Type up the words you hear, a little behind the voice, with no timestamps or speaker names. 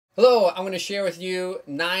Hello, I'm going to share with you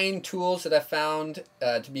 9 tools that I found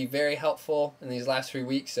to be very helpful in these last 3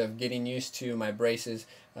 weeks of getting used to my braces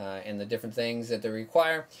and the different things that they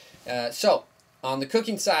require. So, on the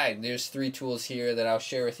cooking side, there's 3 tools here that I'll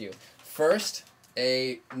share with you. First,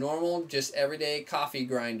 a normal, just everyday coffee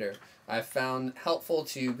grinder. I've found helpful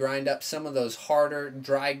to grind up some of those harder,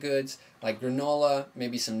 dry goods like granola,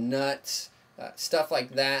 maybe some nuts, stuff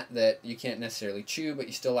like that that you can't necessarily chew but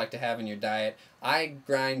you still like to have in your diet. I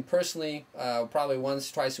grind personally probably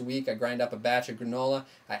once, twice a week. I grind up a batch of granola.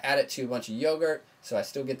 I add it to a bunch of yogurt so I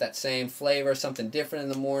still get that same flavor, something different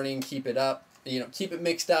in the morning, keep it up. Keep it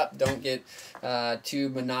mixed up. Don't get too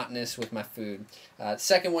monotonous with my food.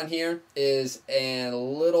 Second one here is a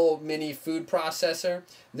little mini food processor.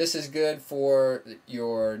 This is good for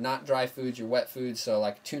your not dry foods, your wet foods, so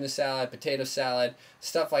like tuna salad, potato salad,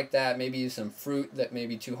 stuff like that. Maybe some fruit that may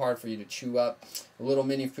be too hard for you to chew up. A little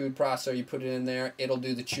mini food processor, you put it in there, it'll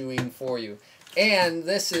do the chewing for you. And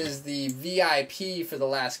this is the VIP for the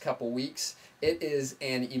last couple weeks. It is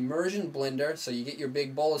an immersion blender, so you get your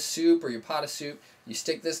big bowl of soup or your pot of soup, you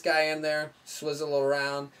stick this guy in there, swizzle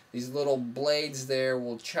around, these little blades there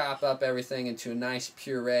will chop up everything into a nice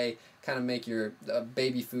puree, kind of make your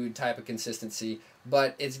baby food type of consistency.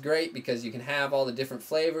 But it's great because you can have all the different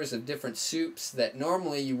flavors of different soups that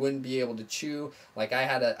normally you wouldn't be able to chew. Like I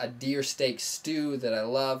had a deer steak stew that I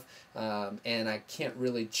love, and I can't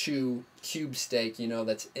really chew cube steak,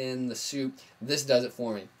 that's in the soup. This does it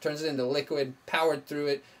for me. Turns it into liquid, powered through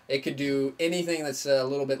it. It could do anything that's a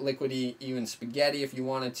little bit liquidy, even spaghetti if you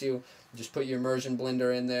wanted to. Just put your immersion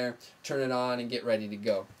blender in there, turn it on, and get ready to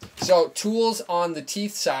go. So, tools on the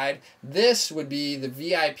teeth side. This would be the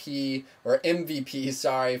VIP, or MVP,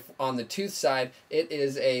 sorry, on the tooth side. It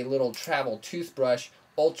is a little travel toothbrush,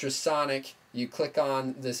 ultrasonic. You click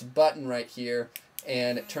on this button right here,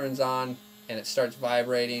 and it turns on, and it starts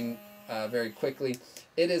vibrating very quickly.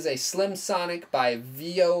 It is a Slim Sonic by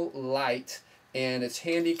VO Light, and it's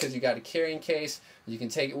handy because you got a carrying case. You can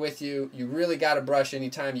take it with you. You really got to brush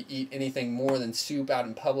anytime you eat anything more than soup out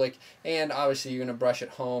in public, and obviously you're going to brush at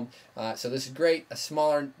home. So this is great. A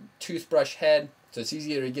smaller toothbrush head, so it's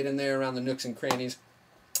easier to get in there around the nooks and crannies.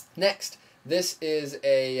 Next, this is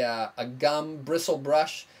a gum bristle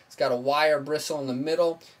brush. It's got a wire bristle in the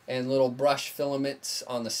middle and little brush filaments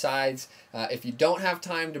on the sides. If you don't have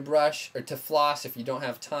time to brush or to floss, if you don't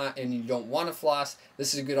have time and you don't want to floss,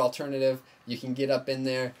 this is a good alternative. You can get up in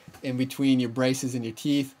there in between your braces and your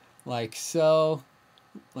teeth like so,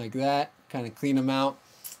 like that, kind of clean them out.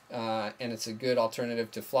 And it's a good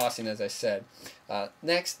alternative to flossing, as I said.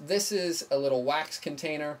 Next, this is a little wax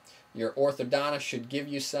container. Your orthodontist should give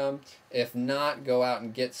you some. If not, go out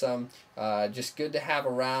and get some. Just good to have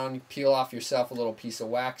around. You peel off yourself a little piece of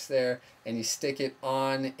wax there, and you stick it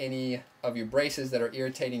on any of your braces that are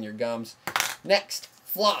irritating your gums. Next,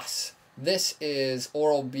 floss. This is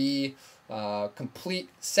Oral-B complete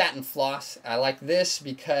satin floss. I like this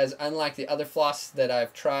because unlike the other floss that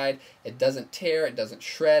I've tried, it doesn't tear, it doesn't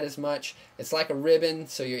shred as much. It's like a ribbon,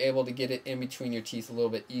 so you're able to get it in between your teeth a little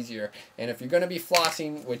bit easier. And if you're going to be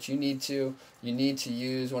flossing, which you need to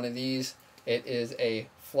use one of these. It is a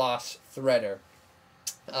floss threader.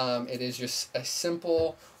 It is just a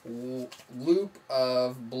simple loop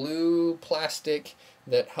of blue plastic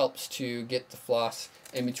that helps to get the floss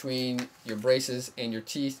in between your braces and your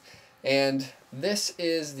teeth. And this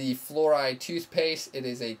is the fluoride toothpaste. It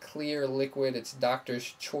is a clear liquid. It's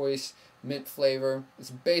Doctor's Choice mint flavor. It's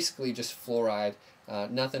basically just fluoride.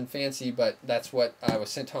 Nothing fancy, but that's what I was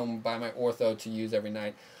sent home by my ortho to use every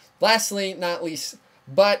night. Lastly, not least,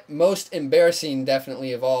 but most embarrassing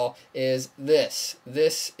definitely of all, is this.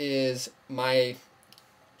 This is my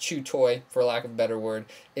chew toy, for lack of a better word.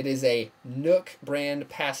 It is a Nook brand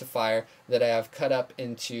pacifier that I have cut up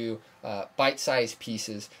into bite-sized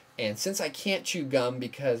pieces. And since I can't chew gum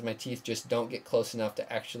because my teeth just don't get close enough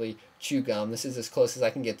to actually chew gum, this is as close as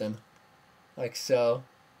I can get them, like so.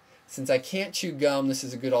 Since I can't chew gum, this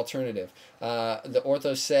is a good alternative. The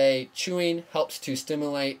orthos say chewing helps to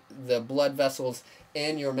stimulate the blood vessels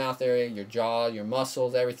in your mouth area, your jaw, your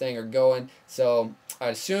muscles, everything are going. So I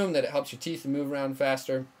assume that it helps your teeth to move around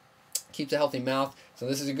faster, keeps a healthy mouth. So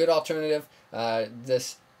this is a good alternative.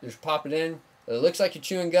 Just pop it in. It looks like you're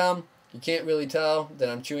chewing gum. You can't really tell that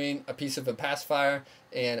I'm chewing a piece of a pacifier,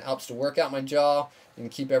 and it helps to work out my jaw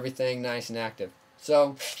and keep everything nice and active.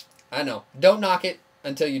 So, I know. Don't knock it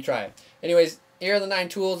until you try it. Anyways, here are the 9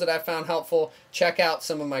 tools that I found helpful. Check out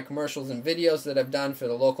some of my commercials and videos that I've done for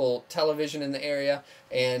the local television in the area,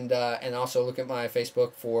 and also look at my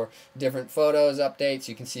Facebook for different photos, updates.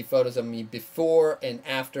 You can see photos of me before and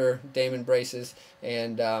after Damon Braces.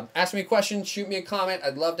 And ask me questions, shoot me a comment.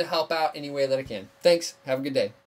 I'd love to help out any way that I can. Thanks. Have a good day.